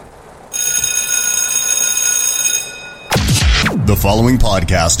The following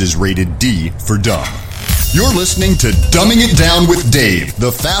podcast is rated D for dumb. You're listening to Dumbing It Down with Dave, the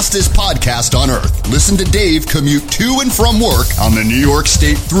fastest podcast on earth. Listen to Dave commute to and from work on the New York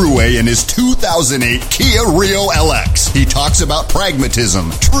State Thruway in his 2008 Kia Rio LX. He talks about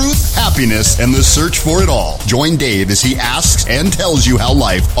pragmatism, truth, happiness, and the search for it all. Join Dave as he asks and tells you how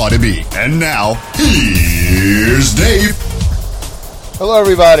life ought to be. And now, here's Dave. Hello,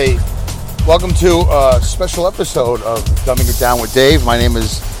 everybody. Welcome to a special episode of Dumbing It Down with Dave. My name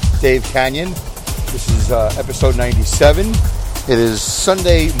is Dave Canyon. This is episode 97. It is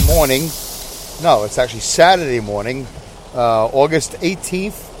Sunday morning. No, it's actually Saturday morning, August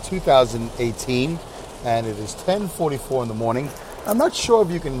 18th, 2018. And it is 10:44 in the morning. I'm not sure if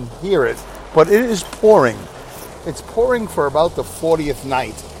you can hear it, but it is pouring. It's pouring for about the 40th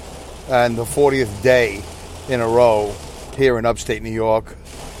night and the 40th day in a row here in upstate New York.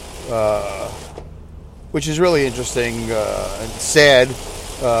 Which is really interesting and sad.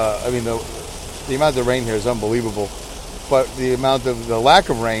 The amount of rain here is unbelievable, but the lack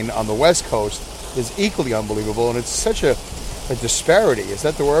of rain on the West Coast is equally unbelievable, and it's such a disparity. Is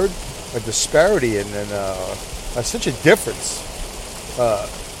that the word? A disparity and such a difference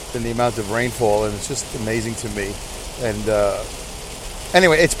in the amount of rainfall, and it's just amazing to me. And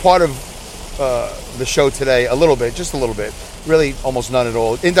anyway, it's part of the show today, just a little bit. Really, almost none at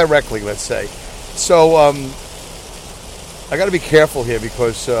all. Indirectly, let's say. So, I got to be careful here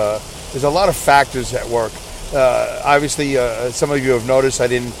because there's a lot of factors at work. Obviously, some of you have noticed you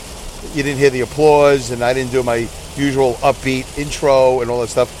didn't hear the applause, and I didn't do my usual upbeat intro and all that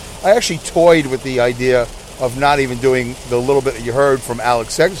stuff. I actually toyed with the idea of not even doing the little bit that you heard from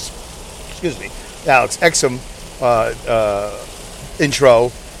Alex Exum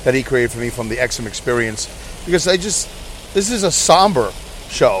intro that he created for me from the Exum Experience, because this is a somber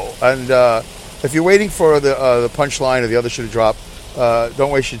show, and if you're waiting for the punchline or the other shoe to drop,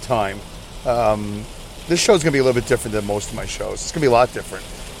 don't waste your time. This show's going to be a little bit different than most of my shows. It's going to be a lot different,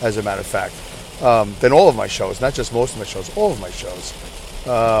 as a matter of fact, than all of my shows, not just most of my shows, all of my shows.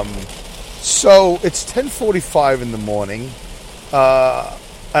 So it's 10:45 in the morning,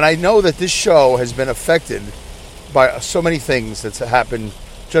 and I know that this show has been affected by so many things that's happened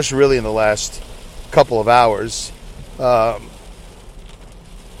just really in the last couple of hours.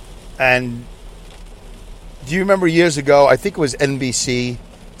 And do you remember years ago, I think it was NBC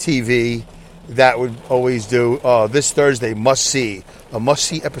TV that would always do, this Thursday, a must-see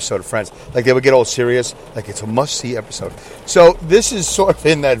episode of Friends. Like they would get all serious, like it's a must-see episode. So this is sort of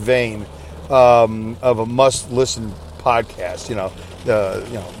in that vein of a must-listen podcast.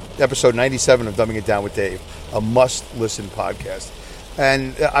 Episode 97 of Dumbing It Down with Dave, a must-listen podcast.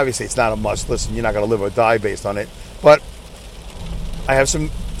 And obviously it's not a must-listen. You're not going to live or die based on it. But I have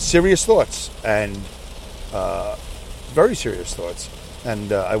some serious thoughts, and very serious thoughts,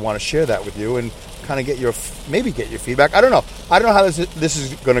 and I want to share that with you and kind of get your feedback. I don't know how this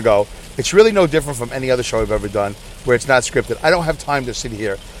is going to go. It's really no different from any other show I've ever done where it's not scripted. I don't have time to sit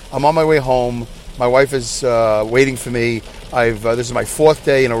here. I'm on my way home. My wife is waiting for me. This is my fourth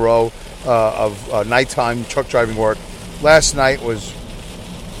day in a row of nighttime truck driving work. Last night was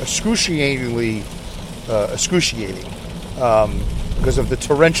excruciating because of the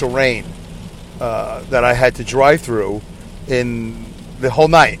torrential rain that I had to drive through in the whole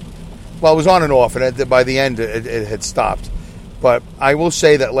night. Well, it was on and off, and by the end it had stopped. But I will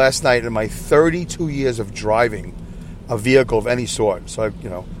say that last night, in my 32 years of driving a vehicle of any sort, so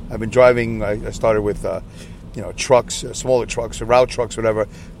I've been driving. I started with trucks, smaller trucks, or route trucks, whatever.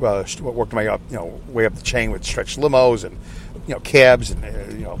 Worked my way up the chain with stretch limos and cabs and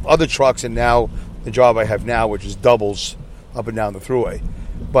other trucks, and now the job I have now, which is doubles up and down the Thruway.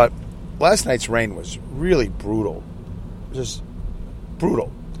 But last night's rain was really brutal. Just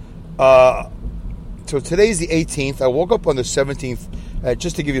brutal. So today's the 18th. I woke up on the 17th.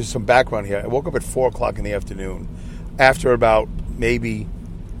 Just to give you some background here, I woke up at 4 o'clock in the afternoon after about maybe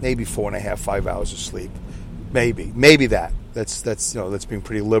 4.5, 5 hours of sleep. Maybe that. That's being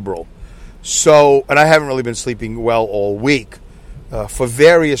pretty liberal. So, and I haven't really been sleeping well all week for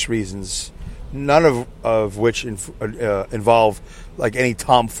various reasons, none of which involve like any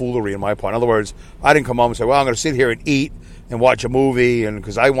tomfoolery on my part. In other words, I didn't come home and say, well, I'm going to sit here and eat and watch a movie, and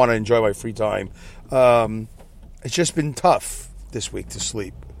because I want to enjoy my free time. It's just been tough this week to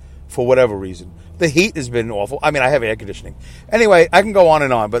sleep for whatever reason. The heat has been awful. I mean, I have air conditioning. Anyway, I can go on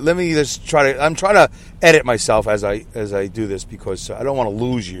and on, but let me just I'm trying to edit myself as I do this, because I don't want to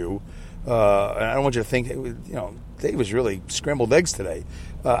lose you. And I don't want you to think, Dave was really scrambled eggs today.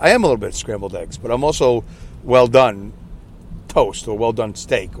 I am a little bit scrambled eggs, but I'm also well done toast or well done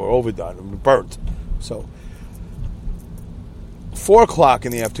steak or overdone and burnt. So 4 o'clock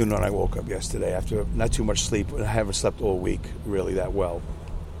in the afternoon, I woke up yesterday after not too much sleep. I haven't slept all week really that well.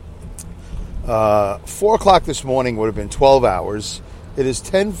 4 o'clock this morning would have been 12 hours. It is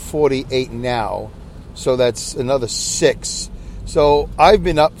 10:48 now, so that's another 6. So I've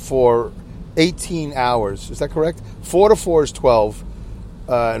been up for 18 hours. Is that correct? 4 to 4 is 12,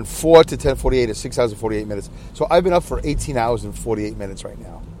 and 4 to 10:48 is 6 hours and 48 minutes. So I've been up for 18 hours and 48 minutes right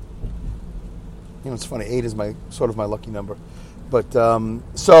now. You know, it's funny. 8 is my lucky number. But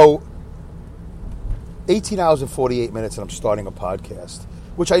so 18 hours and 48 minutes, and I'm starting a podcast,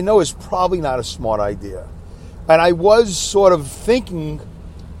 which I know is probably not a smart idea. And I was sort of thinking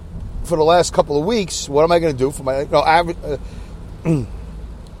for the last couple of weeks, what am I going to do for my average?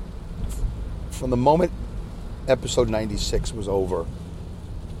 From the moment episode 96 was over,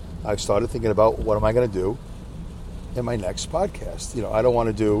 I started thinking about what am I going to do in my next podcast. You know, I don't want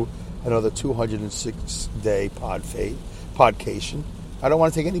to do another 206-day podcation. I don't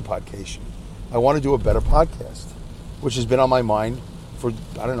want to take any podcation. I want to do a better podcast, which has been on my mind for,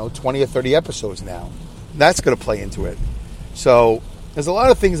 20 or 30 episodes now. That's going to play into it. So there's a lot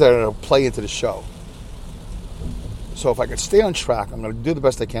of things that are going to play into the show. So if I could stay on track, I'm going to do the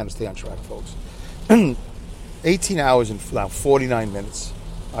best I can to stay on track, folks. 18 hours and now 49 minutes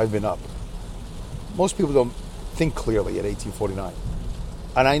I've been up. Most people don't think clearly at 18:49.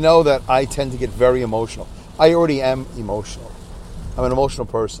 And I know that I tend to get very emotional. I already am emotional. I'm an emotional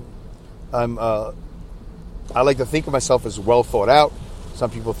person. I like to think of myself as well thought out. Some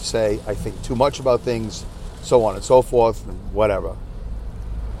people say I think too much about things, so on and so forth, and whatever.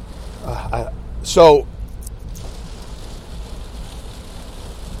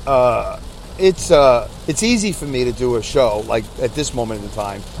 It's easy for me to do a show like at this moment in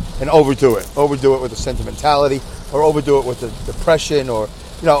time and overdo it with the sentimentality, or overdo it with the depression, or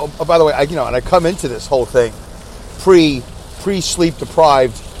by the way, and I come into this whole thing pre-sleep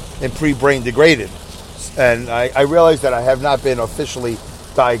deprived and pre-brain degraded, and I realize that I have not been officially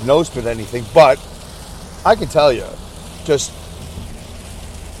diagnosed with anything, but I can tell you, just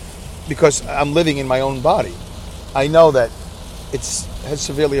because I'm living in my own body, I know that has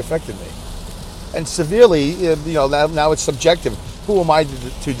severely affected me. And severely, now it's subjective. Who am I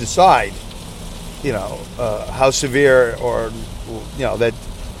to decide, how severe or, that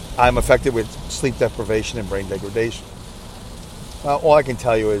I'm affected with sleep deprivation and brain degradation? All I can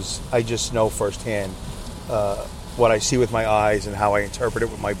tell you is I just know firsthand what I see with my eyes and how I interpret it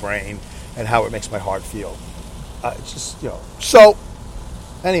with my brain and how it makes my heart feel. It's just, So,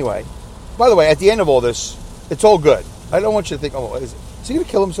 anyway, by the way, at the end of all this, it's all good. I don't want you to think, is he going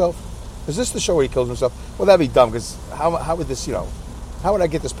to kill himself? Is this the show where he kills himself? Well, that'd be dumb, because how would this, how would I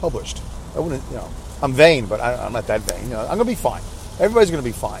get this published? I wouldn't, I'm vain, but I'm not that vain. I'm going to be fine. Everybody's going to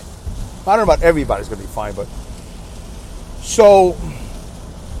be fine. I don't know about everybody's going to be fine, but... So,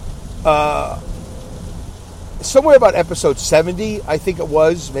 somewhere about episode 70, I think it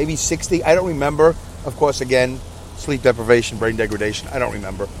was, maybe 60, I don't remember. Of course, again, sleep deprivation, brain degradation, I don't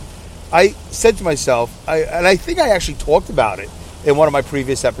remember. I said to myself, and I think I actually talked about it in one of my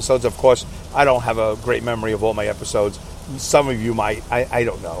previous episodes. Of course, I don't have a great memory of all my episodes. Some of you might. I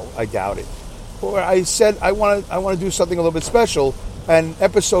don't know. I doubt it. Or I said I want to do something a little bit special. And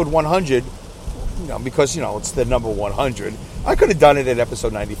episode 100, because it's the number 100. I could have done it at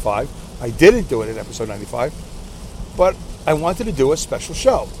episode 95. I didn't do it at episode 95. But I wanted to do a special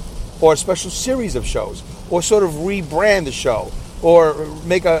show, or a special series of shows, or sort of rebrand the show, or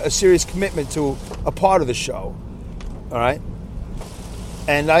make a serious commitment to a part of the show. All right?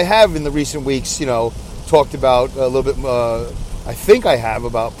 And I have in the recent weeks, talked about a little bit, I think I have,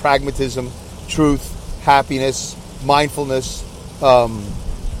 about pragmatism, truth, happiness, mindfulness,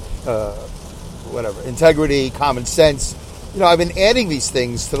 integrity, common sense. I've been adding these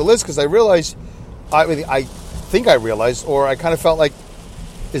things to the list because I realized, I think I realized, or I kind of felt like,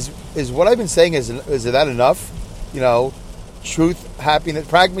 is what I've been saying, is that enough? Truth, happiness,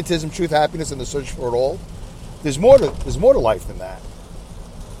 pragmatism, truth, happiness, and the search for it all. There's more to life than that.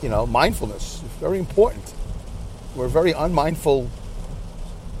 Mindfulness is very important. We're a very unmindful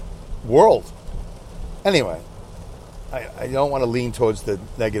world. Anyway, I don't want to lean towards the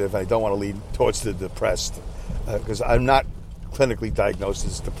negative. I don't want to lean towards the depressed, because I'm not clinically diagnosed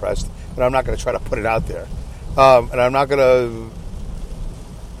as depressed, but I'm not going to try to put it out there. And I'm not going to.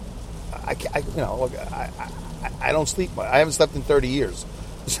 I don't sleep. I haven't slept in 30 years,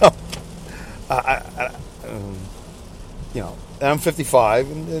 so and I'm 55,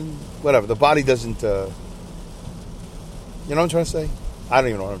 and whatever. The body doesn't. You know what I'm trying to say? I don't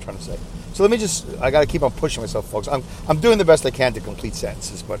even know what I'm trying to say. So I got to keep on pushing myself, folks. I'm doing the best I can to complete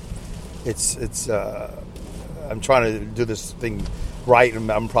sentences, but it's I'm trying to do this thing right, and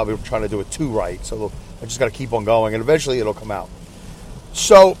I'm probably trying to do it too right. So I just got to keep on going, and eventually it'll come out.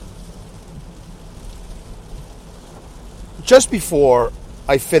 So just before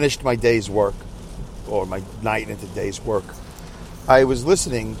I finished my day's work, or my night into day's work, I was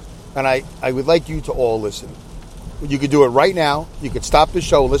listening, and I would like you to all listen. You could do it right now. You could stop the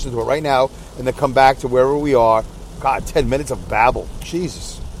show, listen to it right now, and then come back to wherever we are. God, 10 minutes of babble.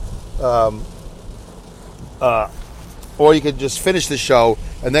 Jesus. Or you could just finish the show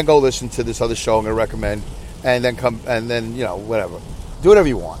and then go listen to this other show I'm going to recommend, and then whatever. Do whatever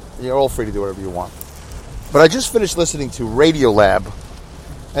you want. You're all free to do whatever you want. But I just finished listening to Radiolab,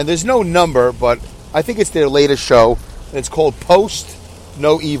 and there's no number, but I think it's their latest show, and it's called Post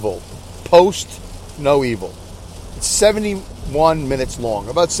No Evil. Post No Evil. It's 71 minutes long,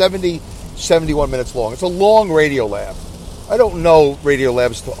 about 71 minutes long. It's a long Radiolab. I don't know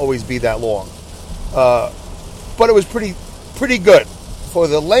Radiolabs to always be that long. But it was pretty good. For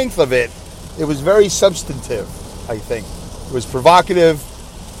the length of it, it was very substantive, I think. It was provocative.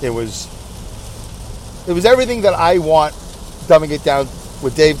 It was everything that I want Dumbing It Down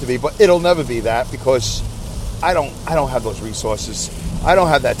with Dave to be, but it'll never be that because I don't have those resources. I don't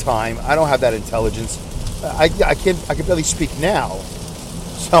have that time. I don't have that intelligence. I can barely speak now.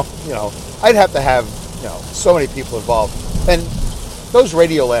 So, I'd have to have, so many people involved. And those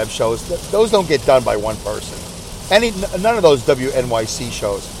Radiolab shows, those don't get done by one person. None of those WNYC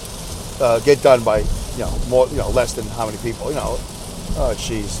shows get done by, more, less than how many people, Oh,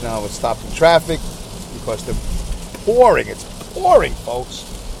 geez, now it's stopped in traffic because they're pouring. It's pouring, folks.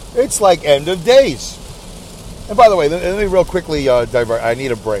 It's like end of days. And by the way, let me real quickly divert. I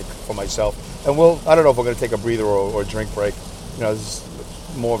need a break for myself. And I don't know if we're going to take a breather or a drink break. This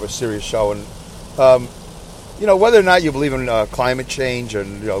is more of a serious show. And, whether or not you believe in climate change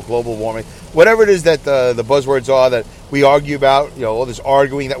and, global warming, whatever it is that the buzzwords are that we argue about, all this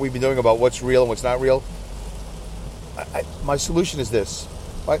arguing that we've been doing about what's real and what's not real, my solution is this.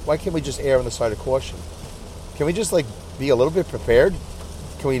 Why can't we just err on the side of caution? Can we just, be a little bit prepared?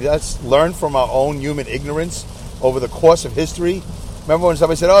 Can we just learn from our own human ignorance over the course of history? Remember when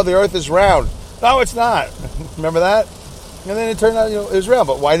somebody said, oh, the earth is round. No, it's not. Remember that? And then it turned out, it was round.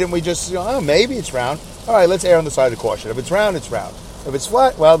 But why didn't we just, maybe it's round. All right, let's err on the side of caution. If it's round, it's round. If it's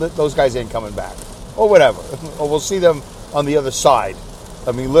flat, well, those guys ain't coming back. Or whatever. Or we'll see them on the other side.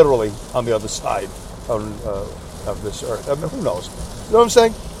 I mean, literally on the other side of this earth. I mean, who knows? You know what I'm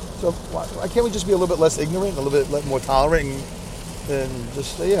saying? So why can't we just be a little bit less ignorant, a little bit more tolerant, and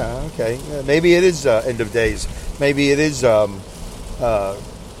just, okay. Maybe it is end of days. Maybe it is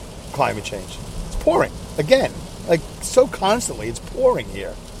climate change. It's pouring. Again. So constantly. It's pouring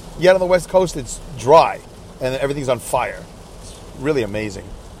here. Yet on the West Coast, it's dry. And everything's on fire. It's really amazing.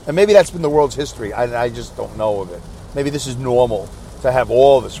 And maybe that's been the world's history. I just don't know of it. Maybe this is normal to have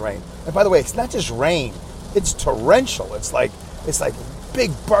all this rain. And by the way, it's not just rain. It's torrential. It's like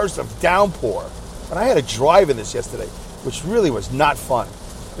big bursts of downpour. And I had to drive in this yesterday, which really was not fun.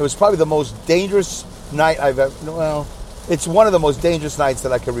 It was probably the most dangerous night I've ever... Well, it's one of the most dangerous nights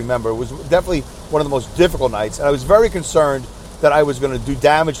that I can remember. It was definitely one of the most difficult nights. And I was very concerned that I was going to do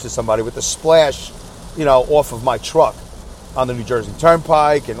damage to somebody with the splash, off of my truck on the New Jersey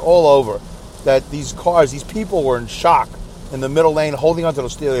Turnpike and all over. That these cars, these people were in shock in the middle lane, holding onto the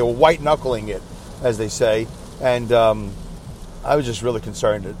steering. They were white-knuckling it, as they say. And I was just really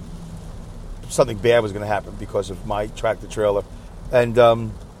concerned that something bad was going to happen because of my tractor-trailer. And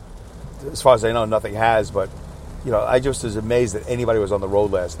as far as I know, nothing has, but... I just was amazed that anybody was on the road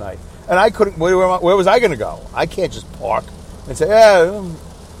last night. And I couldn't, where was I going to go? I can't just park and say, I'm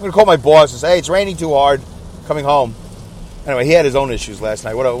going to call my boss and say, hey, it's raining too hard, coming home. Anyway, he had his own issues last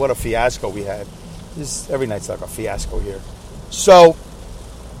night. What a fiasco we had. Every night's like a fiasco here. So,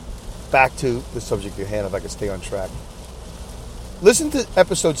 back to the subject at hand, if I could stay on track. Listen to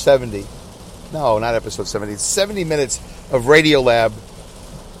episode 70. No, not episode 70. It's 70 minutes of Radiolab,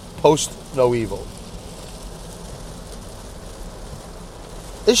 Post No Evil.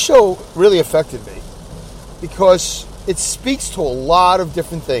 This show really affected me because it speaks to a lot of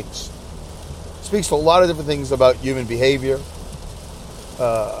different things. It speaks to a lot of different things about human behavior,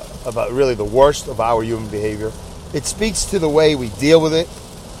 about really the worst of our human behavior. It speaks to the way we deal with it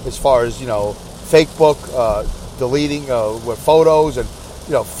as far as, fake book, deleting with photos and,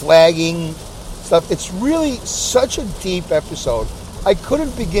 flagging stuff. It's really such a deep episode. I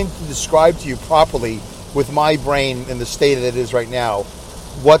couldn't begin to describe to you properly with my brain in the state that it is right now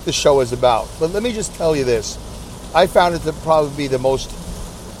what the show is about. But let me just tell you this. I found it to probably be the most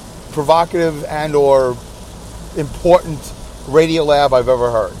provocative and or important Radiolab I've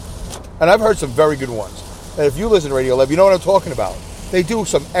ever heard. And I've heard some very good ones. And if you listen to Radiolab, you know what I'm talking about. They do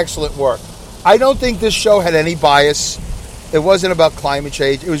some excellent work. I don't think this show had any bias. It wasn't about climate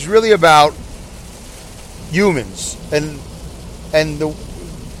change. It was really about humans and the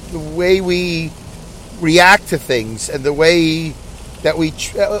way we react to things and the way that we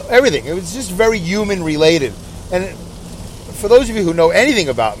everything. It was just very human related. And for those of you who know anything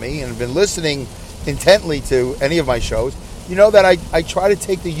about me and have been listening intently to any of my shows, you know that I try to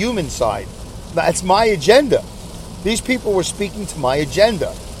take the human side. That's my agenda. These people were speaking to my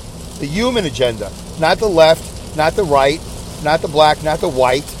agenda, the human agenda, not the left, not the right, not the black, not the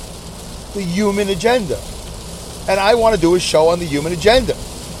white, the human agenda. And I want to do a show on the human agenda.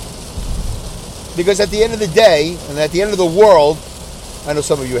 Because at the end of the day, and at the end of the world, I know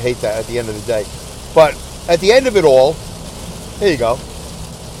some of you hate that at the end of the day, but at the end of it all, there you go,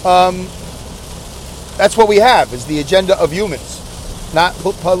 that's what we have, is the agenda of humans, not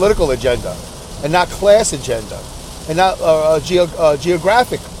political agenda, and not class agenda, and not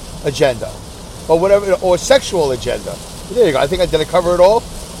geographic agenda, or whatever, or sexual agenda. There you go. I think did I cover it all?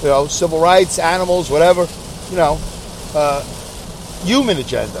 You know, civil rights, animals, whatever. You know, human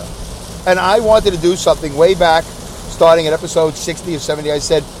agenda. And I wanted to do something way back, starting at episode 60 or 70. I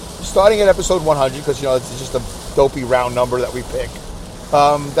said, starting at episode 100, because, you know, it's just a dopey round number that we pick,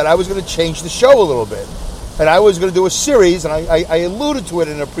 that I was going to change the show a little bit. And I was going to do a series, and I alluded to it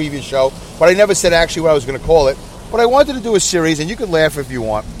in a previous show, but I never said actually what I was going to call it. But I wanted to do a series, and you can laugh if you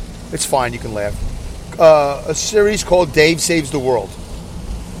want. It's fine, you can laugh. A series called Dave Saves the World.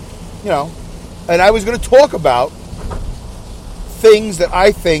 You know, and I was going to talk about things that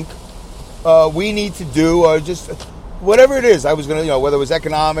I think we need to do, or just whatever it is. I was going to, you know, whether it was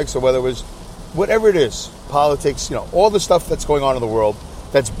economics or whether it was whatever it is, politics, you know, all the stuff that's going on in the world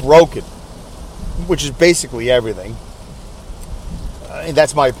that's broken, which is basically everything. And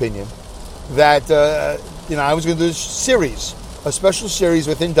that's my opinion. That, you know, I was going to do this series, a special series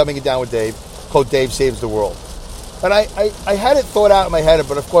within Dumbing It Down with Dave called Dave Saves the World. And I had it thought out in my head,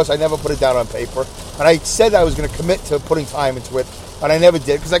 but of course I never put it down on paper. And I said I was going to commit to putting time into it, and I never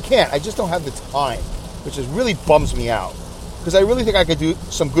did, because I can't. I just don't have the time, which is really bums me out. Because I really think I could do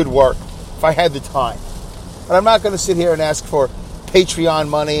some good work if I had the time. And I'm not going to sit here and ask for Patreon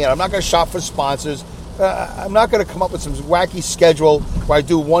money, and I'm not going to shop for sponsors. I'm not going to come up with some wacky schedule where I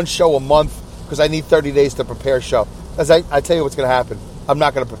do one show a month because I need 30 days to prepare a show. As I tell you what's going to happen. I'm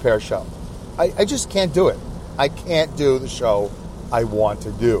not going to prepare a show. I just can't do it. I can't do the show I want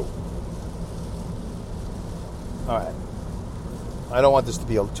to do. All right. I don't want this to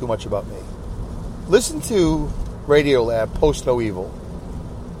be too much about me. Listen to Radiolab, Post No Evil.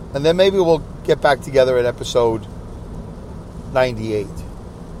 And then maybe we'll get back together at episode 98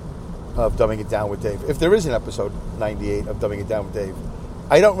 of Dumbing It Down with Dave. If there is an episode 98 of Dumbing It Down with Dave,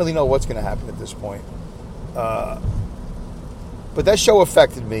 I don't really know what's going to happen at this point. But that show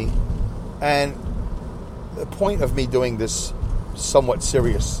affected me. And the point of me doing this somewhat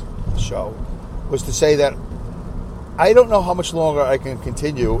serious show was to say that I don't know how much longer I can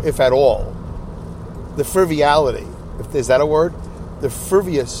continue, if at all, the frivolity, is that a word? The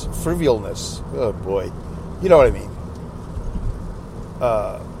frivolness, oh boy, you know what I mean,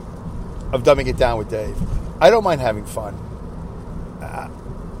 of Dumbing It Down with Dave. I don't mind having fun.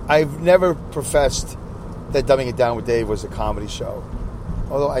 I've never professed that Dumbing It Down with Dave was a comedy show.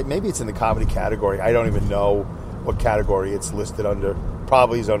 Although maybe it's in the comedy category. I don't even know what category it's listed under.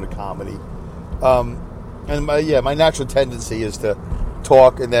 Probably is under comedy. And my natural tendency is to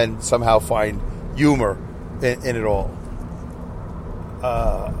talk and then somehow find humor in it all.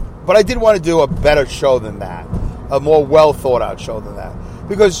 But I did want to do a better show than that. A more well thought out show than that.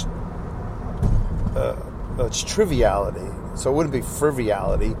 Because it's triviality. So it wouldn't be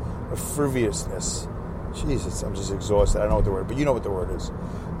frivolity or frivolousness. Jesus, I'm just exhausted. I don't know what the word, but you know what the word is.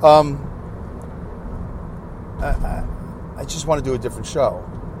 I just want to do a different show.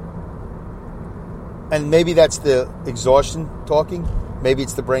 And maybe that's the exhaustion talking. Maybe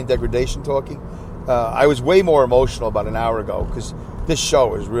it's the brain degradation talking. I was way more emotional about an hour ago because this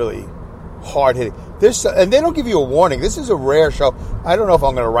show is really hard-hitting. And they don't give you a warning. This is a rare show. I don't know if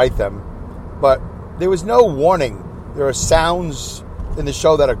I'm going to write them, but there was no warning. There are sounds in the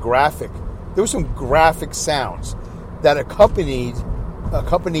show that are graphic. There were some graphic sounds that accompanied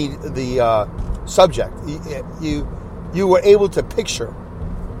the subject. You were able to picture.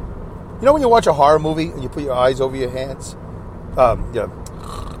 You know when you watch a horror movie and you put your eyes over your hands?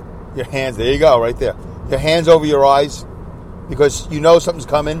 Your hands, there you go, right there. Your hands over your eyes because you know something's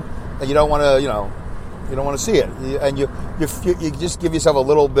coming and you don't want to, you don't want to see it. And you just give yourself a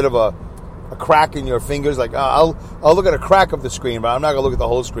little bit of a crack in your fingers, like I'll look at a crack of the screen, but I'm not going to look at the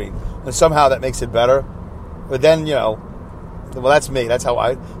whole screen. And somehow that makes it better. But then, well, that's me. That's how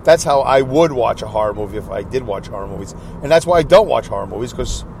I would watch a horror movie if I did watch horror movies. And that's why I don't watch horror movies,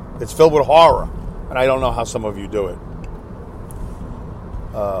 because it's filled with horror. And I don't know how some of you do it.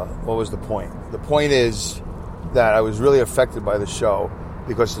 What was the point? The point is that I was really affected by the show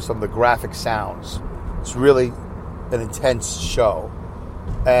because of some of the graphic sounds. It's really an intense show.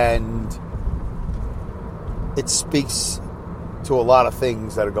 And it speaks to a lot of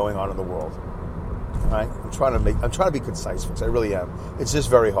things that are going on in the world. Right? I'm trying to be concise, folks. I really am. It's just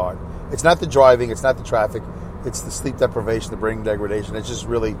very hard. It's not the driving, it's not the traffic, it's the sleep deprivation, the brain degradation. It's just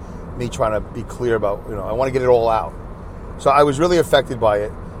really me trying to be clear about, I want to get it all out. So I was really affected by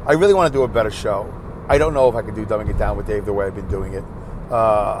it. I really want to do a better show. I don't know if I can do Dumbing It Down with Dave the way I've been doing it.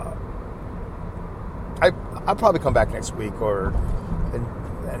 I'll probably come back next week and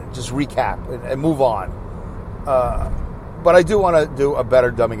just recap and move on. But I do want to do a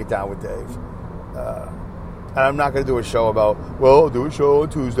better Dumbing It Down with Dave. And I'm not going to do a show about, I'll do a show on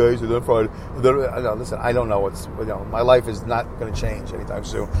Tuesdays and then Friday. No, listen, I don't know my life is not going to change anytime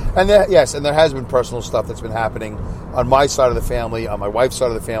soon. And there has been personal stuff that's been happening on my side of the family, on my wife's side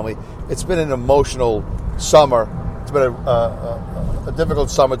of the family. It's been an emotional summer. It's been a difficult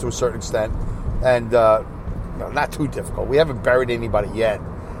summer to a certain extent. And, not too difficult. We haven't buried anybody yet.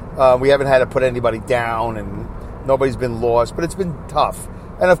 We haven't had to put anybody down, and nobody's been lost, but it's been tough.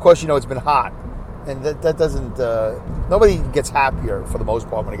 And of course, it's been hot. And that doesn't, nobody gets happier for the most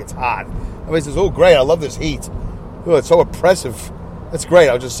part when it gets hot. Everybody says, oh, great, I love this heat. Oh, it's so oppressive. That's great,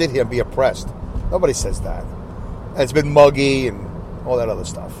 I'll just sit here and be oppressed. Nobody says that. And it's been muggy and all that other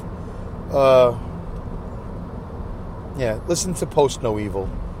stuff. Listen to Post No Evil,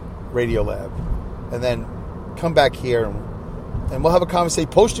 Radiolab. And then come back here and we'll have a conversation.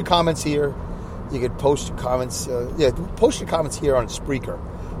 Post your comments here. You can post your comments. Post your comments here on Spreaker.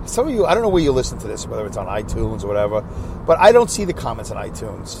 Some of you, I don't know where you listen to this, whether it's on iTunes or whatever, but I don't see the comments on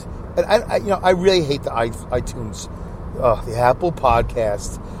iTunes. And I really hate the iTunes, the Apple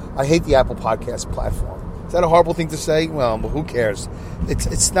Podcast. I hate the Apple Podcast platform. Is that a horrible thing to say? Well, who cares?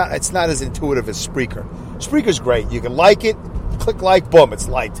 It's not as intuitive as Spreaker. Spreaker's great. You can like it, click like, boom, it's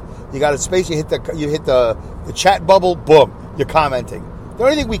liked. You got a space, you hit the chat bubble, boom, you're commenting. The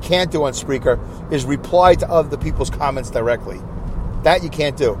only thing we can't do on Spreaker is reply to other people's comments directly. That you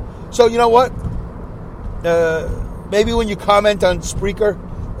can't do. So you know what? Maybe when you comment on Spreaker,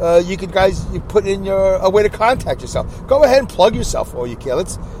 you put in a way to contact yourself. Go ahead and plug yourself all you can.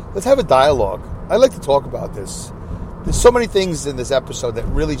 Let's have a dialogue. I like to talk about this. There's so many things in this episode that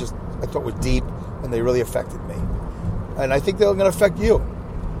really just I thought were deep and they really affected me, and I think they're going to affect you.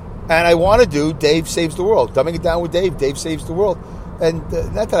 And I want to do Dave Saves the World, Dumbing It Down with Dave. Dave Saves the World, and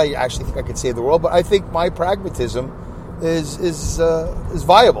not that I actually think I could save the world, but I think my pragmatism is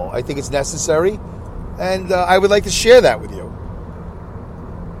viable. I think it's necessary, and I would like to share that with you.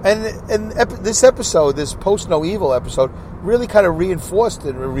 And this episode, this Post No Evil episode, really kind of reinforced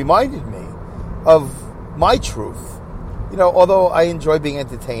and reminded me of my truth. Although I enjoy being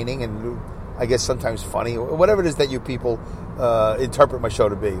entertaining and I guess sometimes funny, whatever it is that you people interpret my show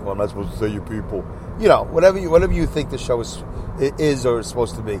to be. Well, I'm not supposed to say you people. Whatever you think the show is or is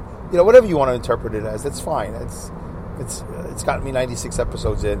supposed to be. Whatever you want to interpret it as, that's fine. It's gotten me 96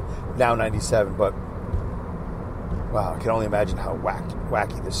 episodes in, now 97, but wow, I can only imagine how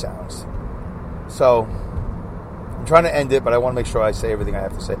wacky this sounds. So, I'm trying to end it, but I want to make sure I say everything I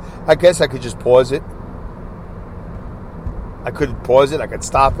have to say. I guess I could just pause it. I could pause it, I could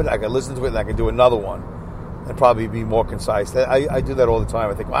stop it, I could listen to it, and I could do another one and probably be more concise. I do that all the time.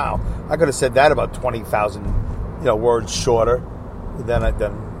 I think, wow, I could have said that about 20,000 words shorter.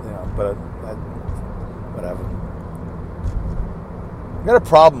 But whatever. I got a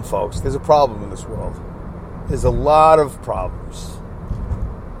problem, folks. There's a problem in this world. There's a lot of problems.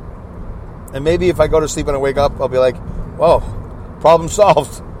 And maybe if I go to sleep and I wake up, I'll be like, whoa, problem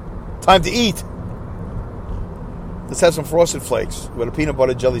solved. Time to eat. Let's have some Frosted Flakes with a peanut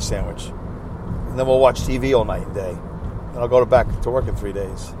butter jelly sandwich. And then we'll watch TV all night and day. And I'll go back to work in 3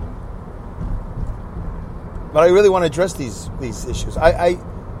 days. But I really want to address these issues.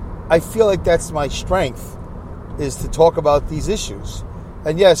 I feel like that's my strength, is to talk about these issues.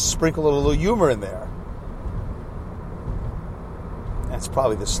 And yes, sprinkle a little humor in there. That's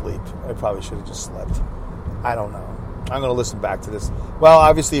probably the sleep. I probably should have just slept. I don't know. I'm going to listen back to this. Well,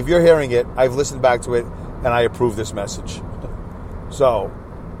 obviously, if you're hearing it, I've listened back to it, and I approve this message. So,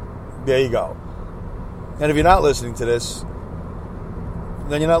 there you go. And if you're not listening to this,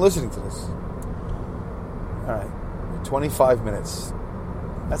 then you're not listening to this. All right. 25 minutes.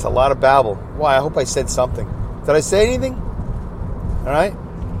 That's a lot of babble. Why? I hope I said something. Did I say anything? All right.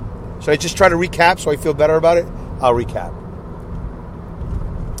 Should I just try to recap so I feel better about it? I'll recap.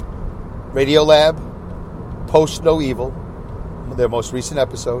 Radiolab, Post No Evil, their most recent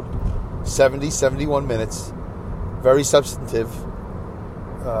episode, 71 minutes, very substantive.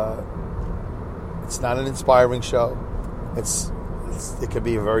 It's not an inspiring show. It could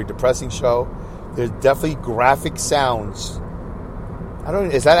be a very depressing show. There's definitely graphic sounds.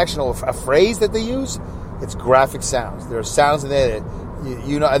 Is that actually a phrase that they use? It's graphic sounds. There are sounds in there that,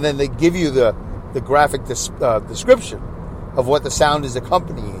 you know, and then they give you the graphic description of what the sound is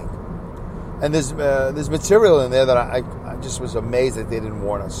accompanying. And there's material in there that I just was amazed that they didn't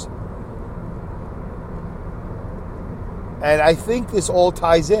warn us. And I think this all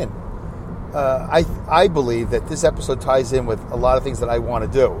ties in. I believe that this episode ties in with a lot of things that I want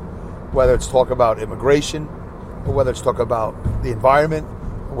to do, whether it's talk about immigration, or whether it's talk about the environment,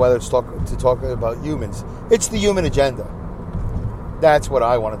 or whether it's talk about humans. It's the human agenda. That's what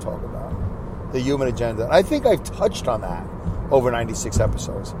I want to talk about, the human agenda. And I think I've touched on that over 96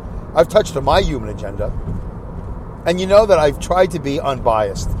 episodes. I've touched on my human agenda, and you know that I've tried to be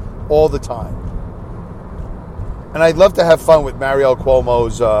unbiased all the time. And I'd love to have fun with Governor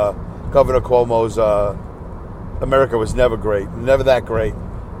Cuomo's America was never great, never that great.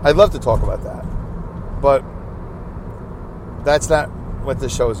 I'd love to talk about that. But that's not what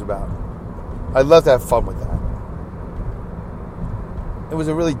this show is about. I'd love to have fun with that. It was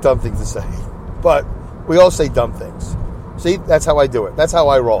a really dumb thing to say. But we all say dumb things. See, that's how I do it. That's how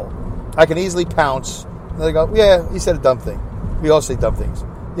I roll. I can easily pounce. And they go, yeah, he said a dumb thing. We all say dumb things.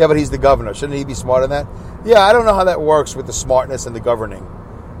 Yeah, but he's the governor. Shouldn't he be smart on that? Yeah, I don't know how that works with the smartness and the governing.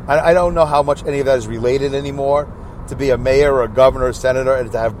 I don't know how much any of that is related anymore. To be a mayor or a governor or senator and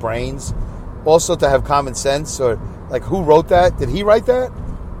to have brains. Also to have common sense. Or like, who wrote that? Did he write that?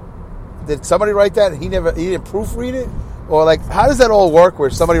 Did somebody write that and he didn't proofread it? Or like, how does that all work where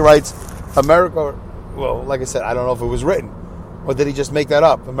somebody writes America? Well, like I said, I don't know if it was written. Or did he just make that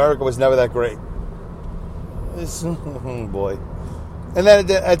up? America was never that great. Oh boy. And then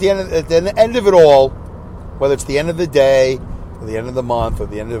at the end of it all, whether it's the end of the day, or the end of the month, or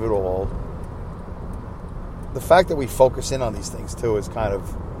the end of it all, the fact that we focus in on these things too is kind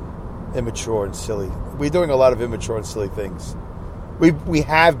of immature and silly. We're doing a lot of immature and silly things. We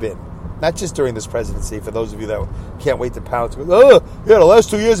have been. Not just during this presidency, for those of you that can't wait to pounce. Oh, yeah, the last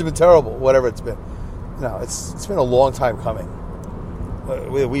 2 years have been terrible. Whatever it's been. No, it's been a long time coming.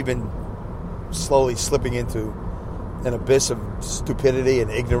 We've been slowly slipping into an abyss of stupidity and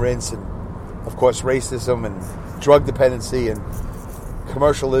ignorance and, of course, racism and drug dependency and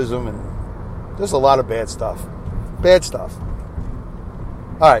commercialism and there's a lot of bad stuff. Bad stuff.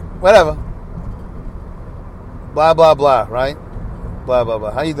 All right, whatever. Blah, blah, blah, right? Blah, blah,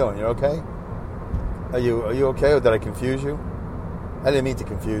 blah. How you doing? You okay? Are you okay, or did I confuse you? I didn't mean to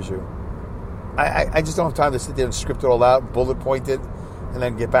confuse you. I just don't have time to sit there and script it all out, bullet point it, and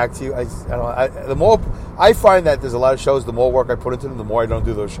then get back to you. The more I find that there's a lot of shows, the more work I put into them, the more I don't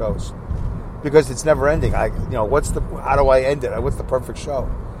do those shows because it's never ending. How do I end it? What's the perfect show?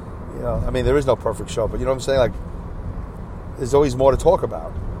 I mean, there is no perfect show, but you know what I'm saying? Like, there's always more to talk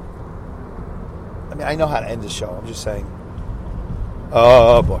about. I mean, I know how to end the show. I'm just saying.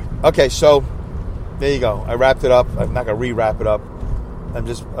 Oh boy. Okay, so there you go. I wrapped it up. I'm not gonna re-wrap it up.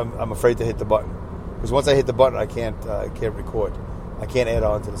 I'm afraid to hit the button because once I hit the button, I can't record. I can't add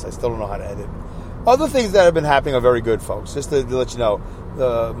on to this. I still don't know how to edit. Other things that have been happening are very good, folks. Just to let you know,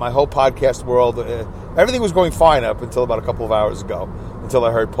 my whole podcast world, everything was going fine up until about a couple of hours ago, until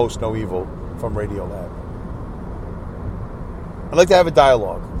I heard Post No Evil from Radiolab. I'd like to have a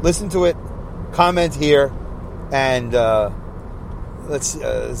dialogue. Listen to it, comment here, and let's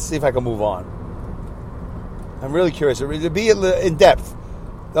see if I can move on. I'm really curious. To be in depth.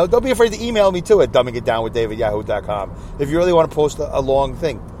 Don't be afraid to email me, too, at dumbingitdownwithdave@yahoo.com if you really want to post a long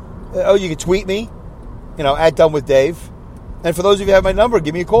thing. You can tweet me, at dumbwithdave. And for those of you who have my number,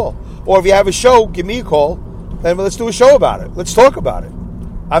 give me a call. Or if you have a show, give me a call, and let's do a show about it. Let's talk about it.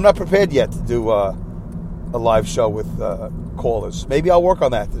 I'm not prepared yet to do a live show with callers. Maybe I'll work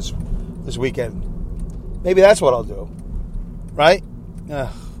on that this weekend. Maybe that's what I'll do. Right?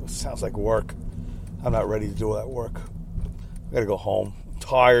 Sounds like work. I'm not ready to do all that work. I got to go home. I'm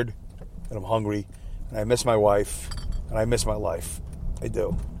tired, and I'm hungry, and I miss my wife, and I miss my life. I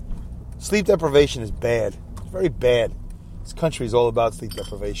do. Sleep deprivation is bad. It's very bad. This country is all about sleep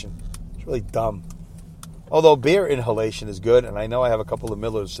deprivation. It's really dumb. Although beer inhalation is good, and I know I have a couple of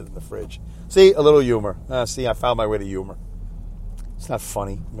Millers sitting in the fridge. See, a little humor. See, I found my way to humor. It's not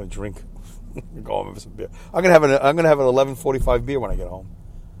funny. I'm going to drink. Go home and have some beer. I'm going to have an 11:45 beer when I get home.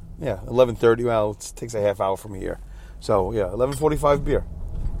 Yeah, 11:30. Well, it takes a half hour from here. So, yeah, 11:45 beer.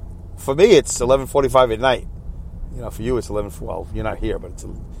 For me, it's 11:45 at night. You know, for you, it's 11. Well, you're not here, but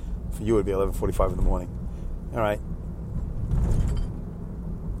for you, it'd be 11:45 in the morning. All right.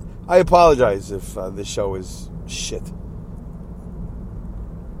 I apologize if this show is shit.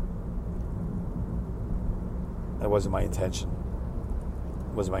 That wasn't my intention.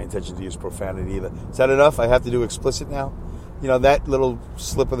 It wasn't my intention to use profanity either. Is that enough? I have to do explicit now? You know, that little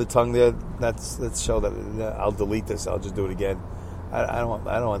slip of the tongue there, let's show that. I'll delete this. I'll just do it again. I don't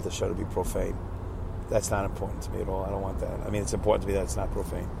want the show to be profane. That's not important to me at all. I don't want that. I mean, it's important to me that it's not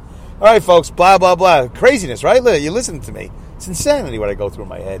profane. All right, folks. Blah, blah, blah. Craziness, right? You're listening to me. It's insanity what I go through in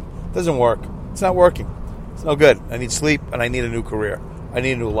my head. It doesn't work. It's not working. It's no good. I need sleep, and I need a new career. I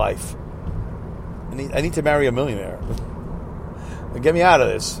need a new life. I need to marry a millionaire. Get me out of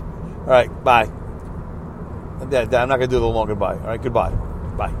this. All right, bye. I'm not going to do the long goodbye. All right, goodbye.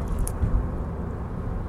 Bye.